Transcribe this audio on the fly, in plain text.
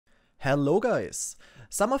Hello guys!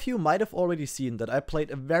 Some of you might have already seen that I played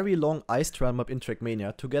a very long ice trail map in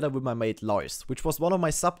Trackmania together with my mate Lars, which was one of my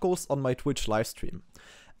sub goals on my Twitch livestream.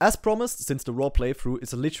 As promised, since the raw playthrough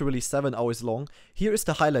is literally 7 hours long, here is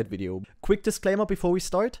the highlight video. Quick disclaimer before we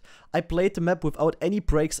start, I played the map without any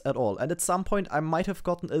breaks at all, and at some point I might have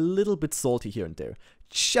gotten a little bit salty here and there.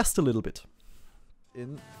 Just a little bit.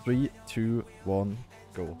 In 3, 2, 1,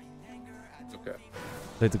 go. Okay.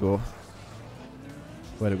 Let's go.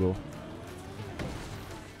 Where to go?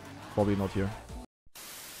 Probably not here.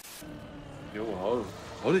 Yo,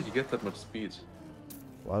 how did you get that much speed?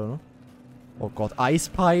 I don't know. Oh god, ice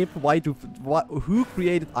pipe? Who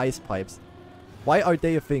created ice pipes? Why are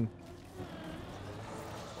they a thing?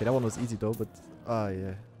 Okay, that one was easy though, but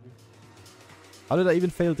yeah. How did I even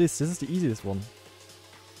fail this? This is the easiest one.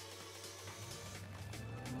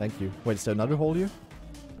 Thank you. Wait, is there another hole here?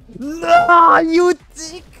 No, you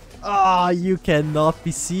dick! Ah, you cannot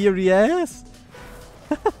be serious.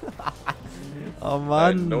 Oh man.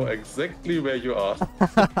 I know exactly where you are.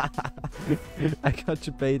 I got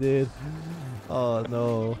you baited. Oh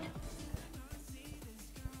no.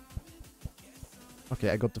 Okay,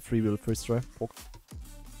 I got the free wheel first try.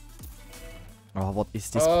 Oh, what is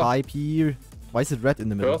this pipe here? Why is it red in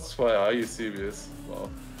the middle? First try, are you serious? Wow.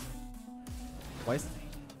 Why is...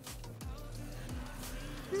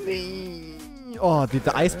 Oh, dude,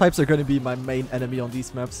 the ice pipes are gonna be my main enemy on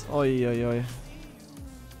these maps. Oi, oi, oi.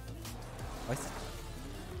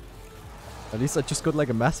 At least I just got like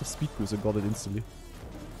a massive speed boost and got it instantly.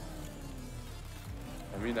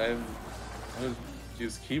 I mean, I'm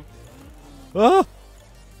just keep. Ah!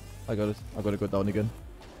 I got it. I gotta go down again.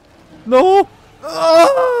 No!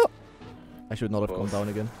 Ah! I should not have gone down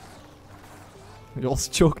again. You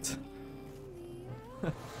also choked.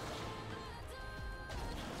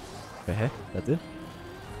 Okay, that's it.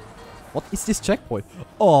 What is this checkpoint?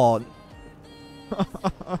 Oh!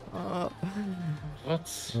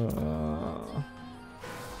 What?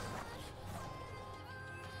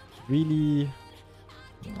 Really?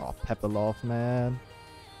 Oh, pepper love, man.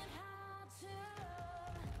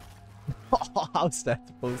 How's that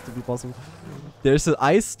supposed to be possible? There's an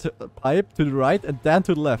ice pipe to the right and then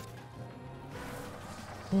to the left.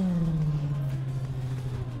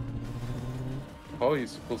 How are you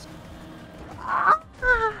supposed to...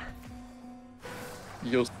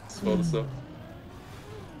 You're supposed to...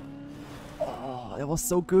 Oh, it was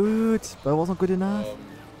so good, but it wasn't good enough.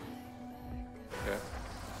 Okay.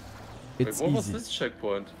 It's Wait, what easy. was this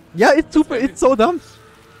checkpoint? Yeah, it's super. It's so dumb.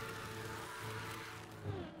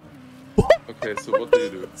 Okay, so what do you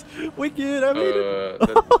do? Wicked, I made it.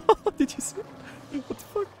 That... Did you see? What the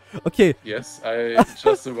fuck? Okay. Yes, I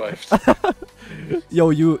just arrived. Yo,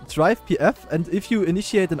 you drive PF, and if you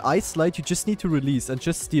initiate an ice slide, you just need to release and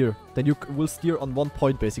just steer. Then you will steer on one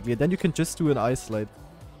point basically, and then you can just do an ice slide.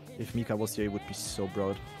 If Mika was here, he would be so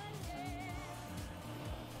proud.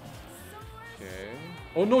 Okay.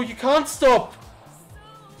 Oh no, you can't stop!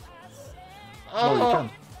 No, you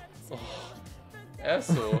can't. Oh,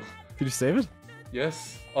 asshole. Did you save it?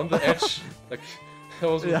 Yes, on the edge. Like, I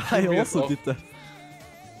was Yeah, I also did that.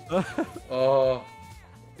 Oh,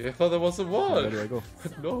 yeah, I thought there was a wall. Where do I go?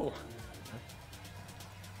 But no.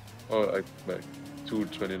 Oh, I like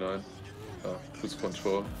 229. Cruise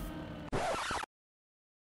control.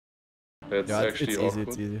 That's actually it's awkward. easy.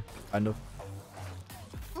 It's easy. Kind of.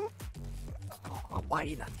 Oh,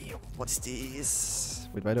 why not you? What is this?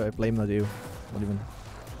 Wait, why do I blame not you? Not even.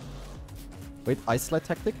 Wait, ice slide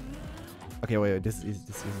tactic? Okay, wait, this is easy.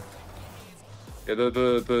 This is easy. Yeah,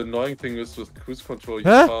 the annoying thing is with cruise control, you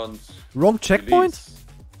Huh? can't. Wrong checkpoint? Release.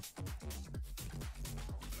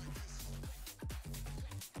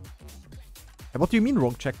 What do you mean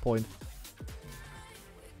wrong checkpoint?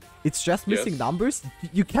 It's just missing Yes. numbers?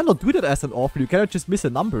 You cannot do that as an author. You cannot just miss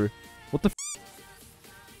a number. What the f?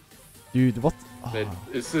 Dude, what? Oh. Wait,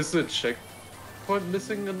 is this a checkpoint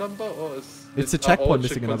missing a number, or is It's a are all checkpoint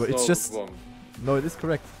missing a number. checkpoints It's now just... wrong? No, it is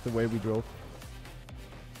correct, the way we drove.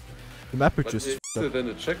 The map is But just... is there then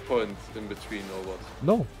a checkpoint in between, or what?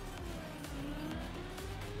 No.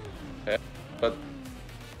 Yeah, but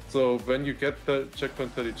so when you get the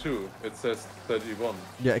checkpoint 32, it says 31.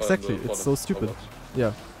 Yeah, exactly. on the It's so bottom, stupid. or what?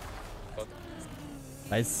 Yeah. But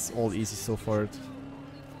It's all easy so far. It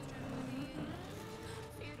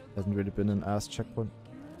hasn't really been an ass checkpoint.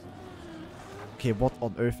 Okay, what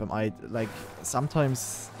on earth am I... Like,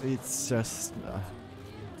 sometimes it's just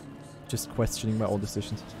questioning my own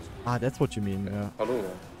decisions. Ah, that's what you mean, yeah. Hello.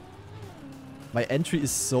 My entry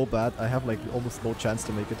is so bad, I have like almost no chance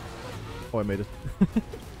to make it. Oh, I made it.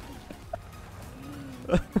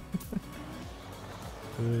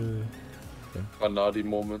 Okay. Granadi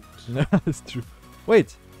moment. Yeah, that's true.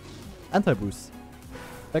 Wait. Anti-boost.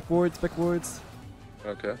 Backwards, backwards.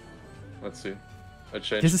 Okay. Let's see. I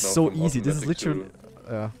changed. This is now so from easy. This is automatic literally...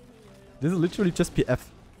 this is literally just PF.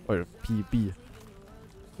 Or PB.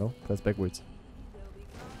 No? Press backwards.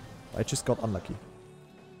 I just got unlucky.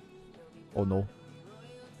 Oh no.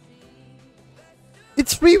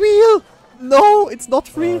 It's freewheel! No, it's not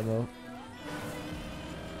free. Oh, no.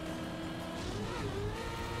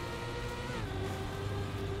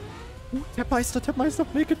 Ooh, Tap Meister,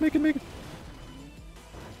 make it, make it, make it.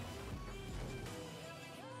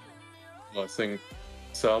 I think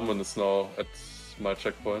Salmon is now at my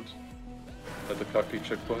checkpoint. At the Kaki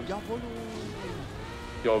checkpoint.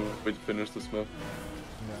 Yeah, we finished this map.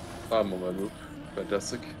 Yeah. I'm on my move.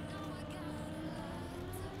 Fantastic.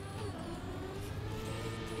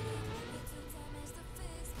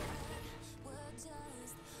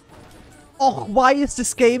 Oh, why is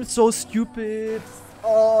this game so stupid?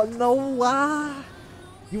 Oh no,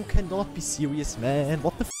 you cannot be serious, man.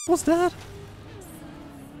 What the f was that?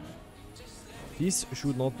 These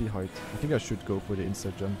should not be hard. I think I should go for the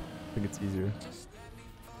inside jump. I think it's easier.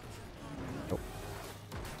 Oh.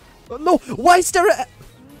 Oh no! Why is there a...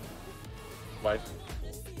 Why?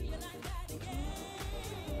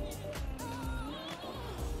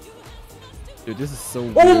 Dude, this is so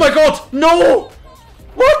weird. Oh my god! No!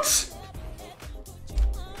 What?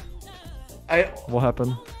 What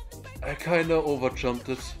happened? I kinda overjumped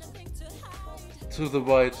it. To the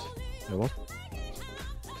right. Yeah, what?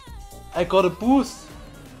 I got a boost!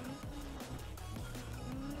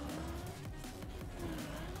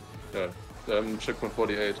 Yeah, checkpoint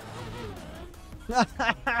 48. the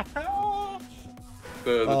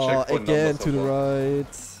checkpoint again numbers to the are wrong.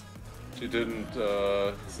 right. She didn't,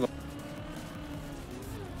 it's not...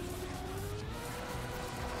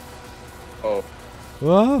 Oh.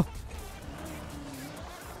 Ah.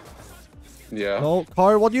 Yeah. No,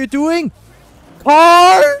 car, what are you doing?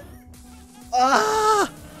 Car!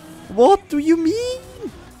 Ah! What do you mean?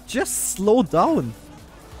 Just slow down.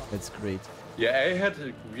 That's great. Yeah, I had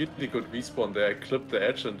a really good respawn there. I clipped the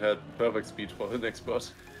edge and had perfect speed for the next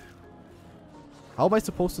spot. How am I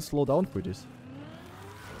supposed to slow down for this?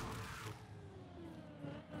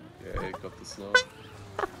 Yeah, I got this now.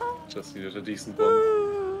 Just needed a decent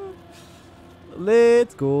one.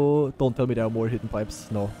 Let's go. Don't tell me there are more hidden pipes.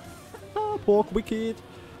 No. Pork wicked.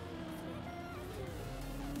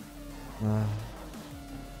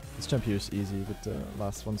 This jump here is easy, but the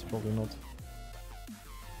last one's probably not.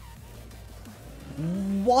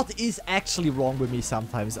 What is actually wrong with me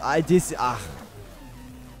sometimes? Oh,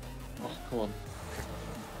 come on.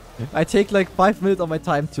 I take like 5 minutes of my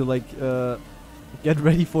time to like get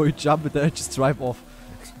ready for a jump and then I just drive off.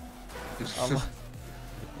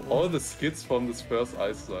 All the skits from this first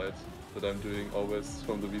ice slide that I'm doing always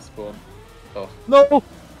from the respawn. Oh. No!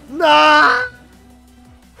 Nah!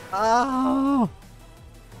 Ah!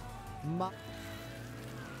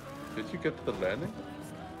 Did you get the landing?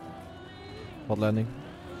 What landing?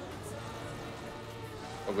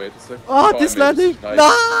 Oh, wait a second. Oh, this landing! Nice.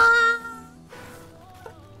 Nah!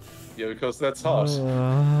 Yeah, because that's hard.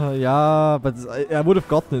 Yeah, but I would have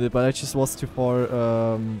gotten it, but I just was too far.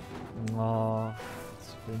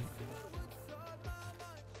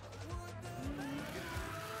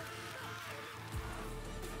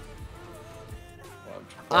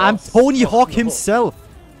 I'm Tony Hawk himself!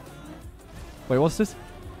 Wait, what's this?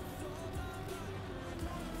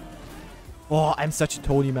 Oh, I'm such a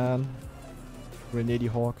Tony man. Grenade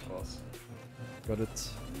Hawk. Got it.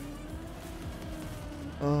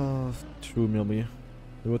 True, maybe. It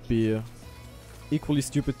would be equally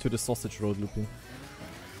stupid to the sausage road looping.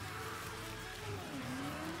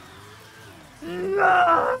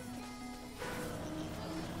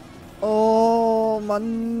 Oh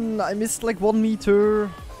man, I missed like 1 meter.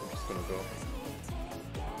 I'm just gonna go.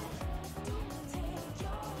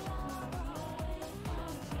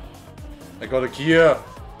 I got a gear.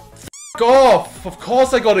 F off! Of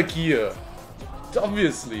course I got a gear.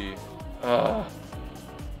 Obviously. Ah.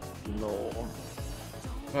 No.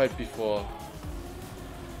 Right before.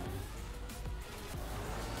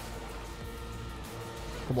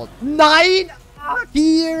 Come on. 9!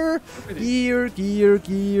 Gear! Gear, gear,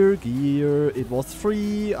 gear, gear. It was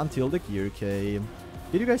free until the gear came.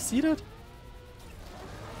 Did you guys see that?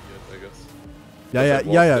 Yes, I guess. Yeah.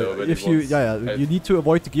 If you, you need to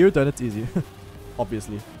avoid the gear, then it's easy.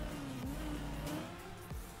 Obviously.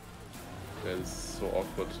 Yeah, it's so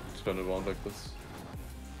awkward to turn around like this.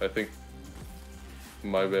 I think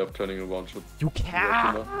my way of turning around should. You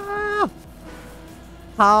can.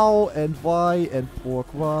 How and why and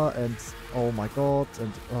pourquoi and oh my god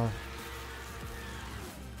and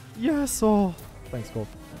Yes, oh. Thanks, God.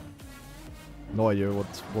 No idea what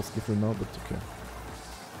was different now, but okay.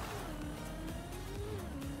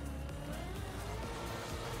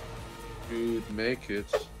 Dude, make it.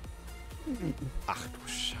 Ach du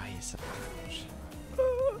Scheiße.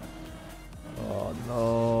 Oh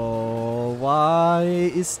no. Why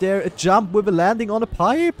is there a jump with a landing on a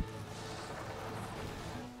pipe?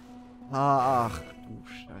 Ach du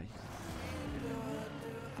Scheiße.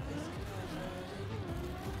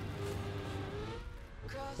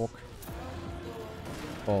 Fuck.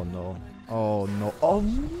 Oh no. Oh no. Oh.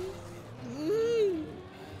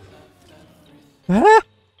 Hä?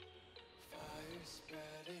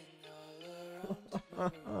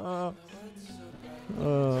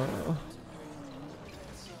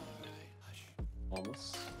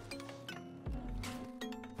 Almost.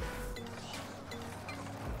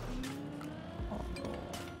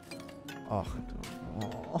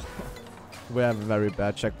 Oh. We have a very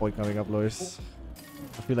bad checkpoint coming up, Lars.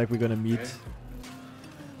 I feel like we're gonna meet. Okay.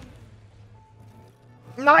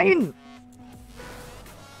 Nein!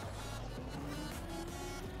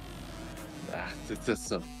 Ah,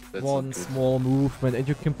 that's One small movement and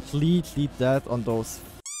you're completely dead on those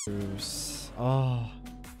f***ers. Oh.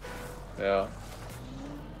 Yeah.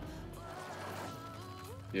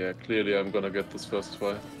 Yeah, clearly I'm gonna get this first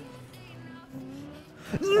try.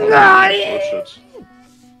 Nein!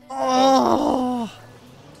 Oh!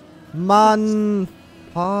 Man!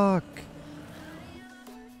 Fuck.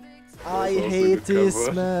 I hate this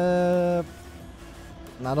map.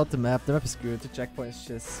 Nah, not the map. The map is good. The checkpoint is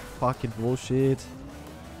just fucking bullshit.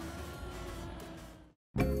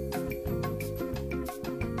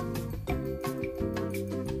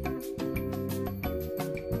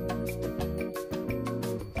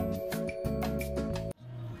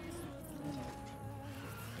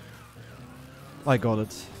 I got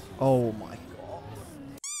it. Oh my god.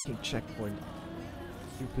 Fucking checkpoint.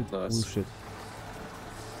 Stupid bullshit.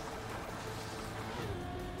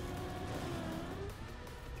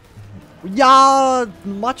 Yeah,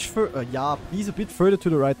 much further. Yeah, please a bit further to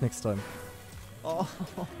the right next time. Oh.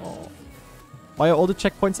 Why are all the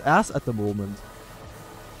checkpoints ass at the moment?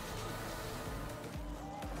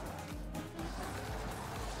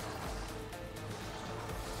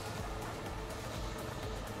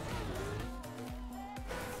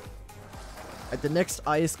 At the next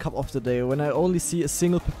Ice Cup of the day, when I only see a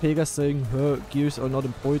single Pepega saying, her gears are not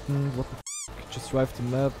important, what the f***, just drive the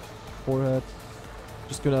map, forehead.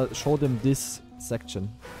 Just gonna show them this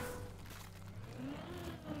section.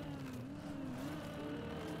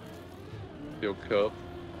 Your curve.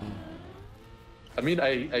 I mean,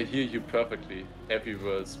 I hear you perfectly.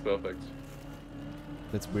 Everywhere is perfect.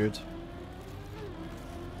 That's weird.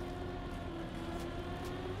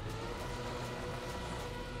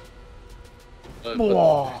 I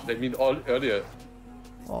mean, earlier.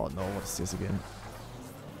 Oh no, what is this again?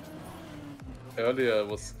 Earlier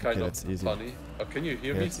was kind of easy. funny. Can you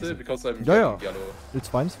hear me still? Easy. Because I'm Yeah. yellow. It's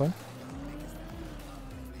fine, it's fine.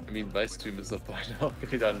 I mean, my stream is not fine now.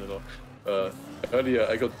 I don't know. Earlier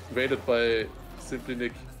I got raided by Simply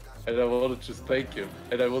Nick and I wanted to just thank him.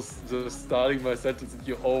 And I was just starting my sentence and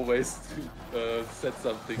you always said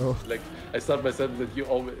something. Oh. Like, I start my sentence and you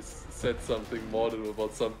always said something more than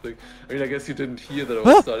about something. I mean, I guess you didn't hear that I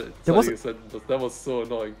was starting a sentence, but that was so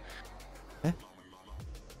annoying.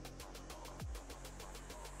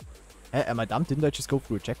 Hey, am I dumb? Didn't I just go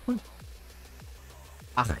through a checkpoint?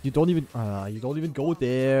 Ach, you don't even go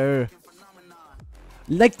there.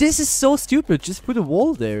 Like, this is so stupid. Just put a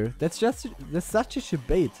wall there. That's such a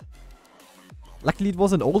shebait. Luckily it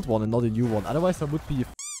was an old one and not a new one. Otherwise I would be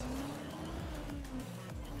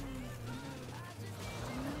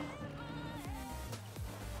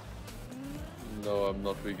No, I'm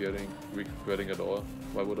not regretting at all.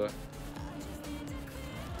 Why would I?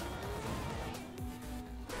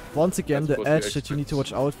 Once again, the edge that you need to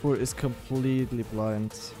watch out for is completely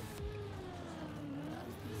blind.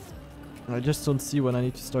 I just don't see when I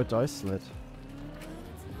need to start to isolate.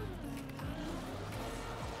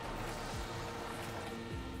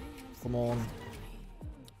 Come on.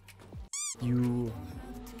 You.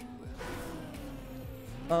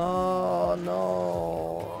 Oh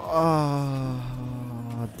no.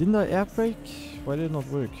 Didn't I air brake? Why did it not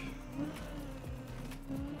work?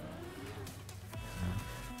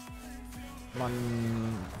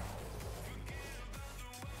 Man.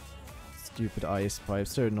 Stupid ice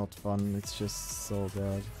pipes, they're not fun, it's just so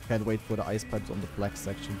bad. Can't wait for the ice pipes on the black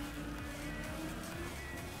section.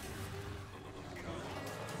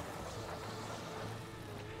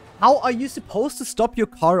 How are you supposed to stop your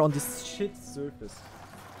car on this shit surface?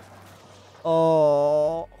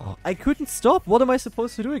 Oh, I couldn't stop. What am I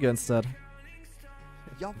supposed to do against that?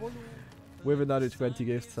 With another 20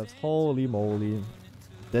 gift subs. Holy moly.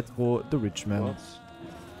 That was the rich man. What?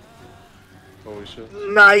 Holy shit.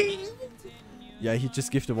 Nice! Yeah, he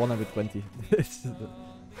just gifted 120.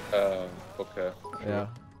 Okay. Yeah.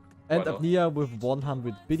 And Apnea with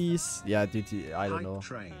 100 biddies. Yeah, dude, I don't know.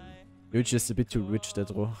 You're just a bit too rich, that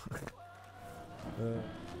row.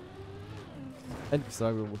 And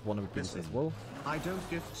Xavier with 100 biddies as well. I don't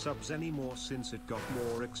gift subs anymore since it got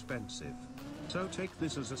more expensive. So take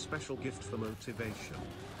this as a special gift for motivation.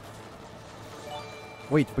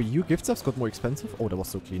 Wait, for you gift subs got more expensive? Oh, that was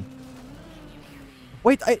so clean.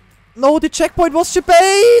 Wait, no, the checkpoint was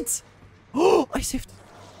Shabate! Oh, I saved.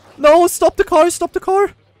 No, stop the car, stop the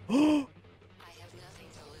car!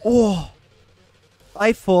 Oh,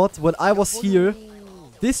 I thought when I was here,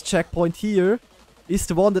 this checkpoint here is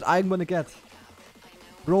the one that I'm gonna get.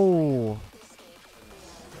 Bro.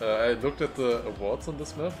 I looked at the awards on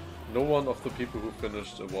this map. No one of the people who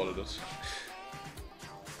finished awarded it.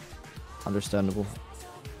 Understandable.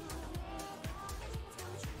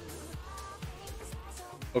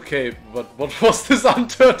 Okay, but what was this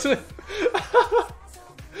unturtle?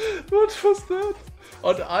 What was that?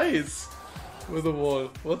 On ice! With a wall.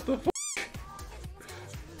 What the f***?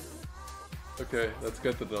 Okay, let's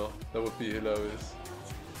get it now. That would be hilarious.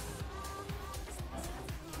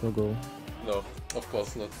 No go. No, of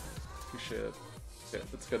course not. We share it. Okay,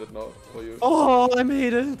 let's get it now for you. Oh, I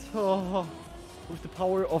made it! Oh, with the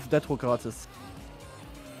power of Detro gratis.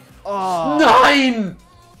 Oh! Nein!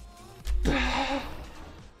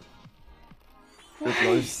 Good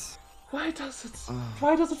Lars. Why does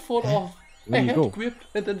it fall off? I Where you had go? grip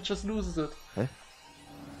and then it just loses it. Huh?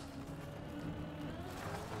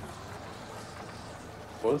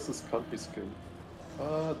 What is this country skin?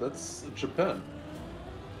 That's Japan.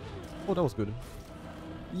 Oh, that was good.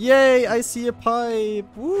 Yay, I see a pipe!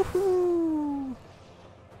 Woohoo!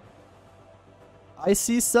 I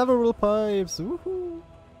see several pipes! Woohoo!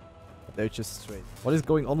 They're just straight. What is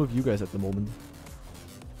going on with you guys at the moment?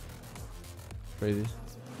 Crazy.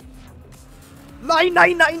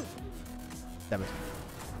 999! Damn it.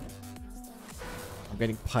 I'm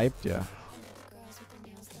getting piped, yeah.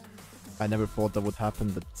 I never thought that would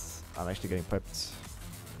happen, but I'm actually getting piped.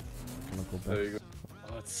 Cannot go back. There you go.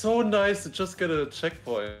 Oh, it's so nice to just get a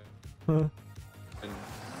checkpoint. And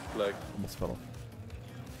like almost fell off.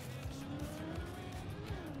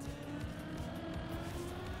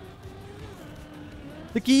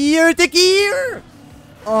 The gear! The gear!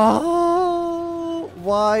 Oh,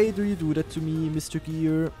 why do you do that to me, Mr.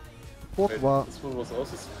 Gear? What? wait, this one was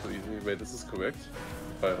also super easy. Wait, this is correct?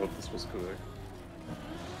 I hope this was correct.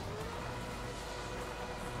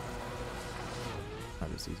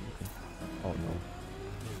 That was easy. Okay. Oh no.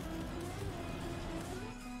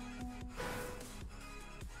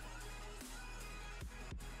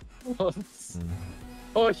 What?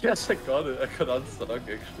 Oh yes, I got it. I got unstuck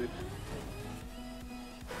actually.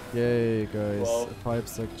 Yay, guys. Wow. A pipe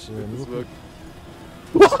section. This worked.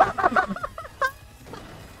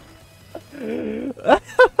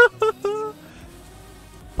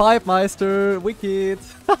 Pipe Meister, wicked.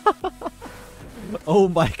 Oh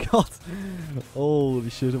my god. Holy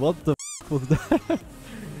shit, what the f was that?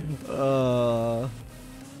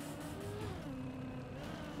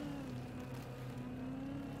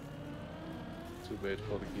 To wait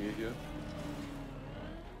for the gear here.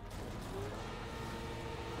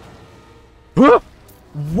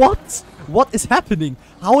 What? What is happening?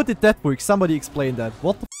 How did that work? Somebody explain that.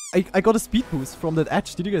 What the f? I got a speed boost from that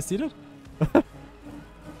edge. Did you guys see that?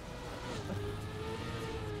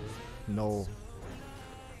 No.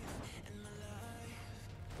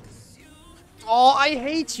 Oh, I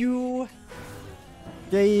hate you!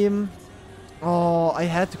 Game. Oh, I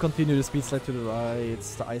had to continue the speed slide to the right.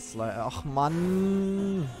 The ice slide. Ach,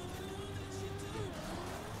 man.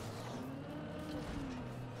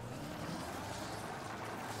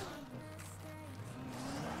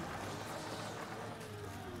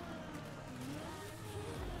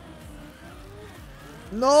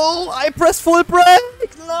 No, I pressed full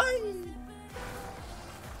brake! Nein!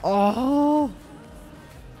 Oh.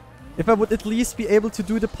 If I would at least be able to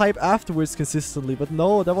do the pipe afterwards consistently, but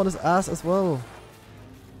no, that one is ass as well.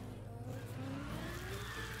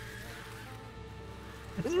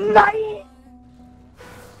 Nein!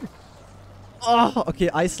 Oh, okay,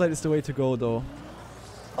 ice slide is the way to go though.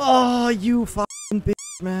 Oh, you fucking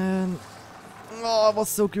bitch, man. Oh, it was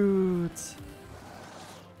so good.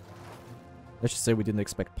 Let's just say we didn't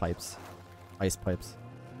expect pipes. Ice pipes.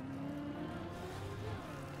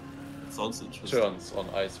 Sounds interesting. Turns on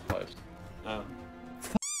ice pipes. Yeah.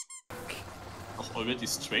 already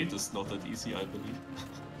straight is not that easy, I believe.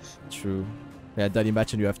 True. Yeah, then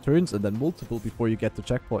imagine you have turns and then multiple before you get to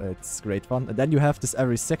checkpoint. It's great fun. And then you have this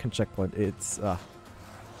every second checkpoint. It's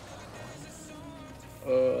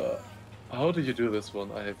how do you do this one?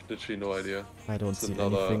 I have literally no idea. I don't It's see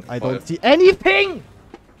another anything. I 5. don't see anything!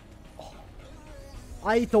 Oh.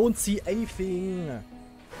 I don't see anything.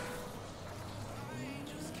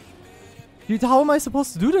 Dude, how am I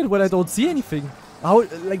supposed to do that when I don't see anything? How,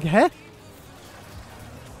 like, huh?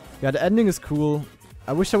 Yeah, the ending is cool.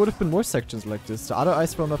 I wish there would have been more sections like this. The other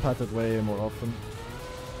ice map had that way more often.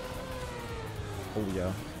 Oh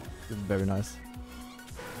yeah, very nice.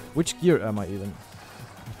 Which gear am I even?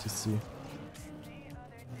 Need to see.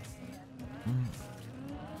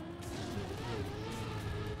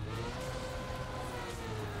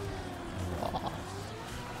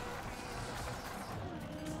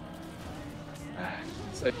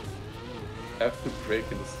 So I have to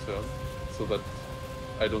brake in this turn so that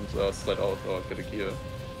I don't slide out or get a gear,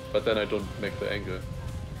 but then I don't make the angle.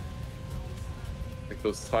 Like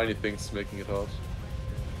those tiny things making it hard.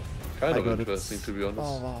 Kind of interesting, to be honest.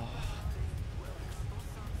 Oh, wow.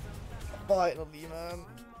 Finally, man.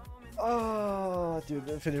 Oh, dude,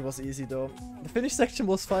 the finish was easy though. The finish section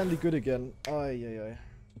was finally good again. Ay, ay, ay.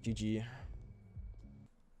 GG.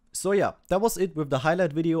 So yeah, that was it with the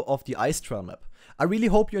highlight video of the Ice Trail map. I really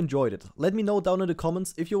hope you enjoyed it. Let me know down in the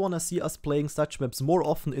comments if you wanna see us playing such maps more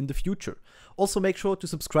often in the future. Also make sure to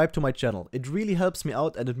subscribe to my channel. It really helps me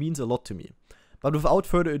out and it means a lot to me. But without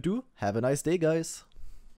further ado, have a nice day, guys.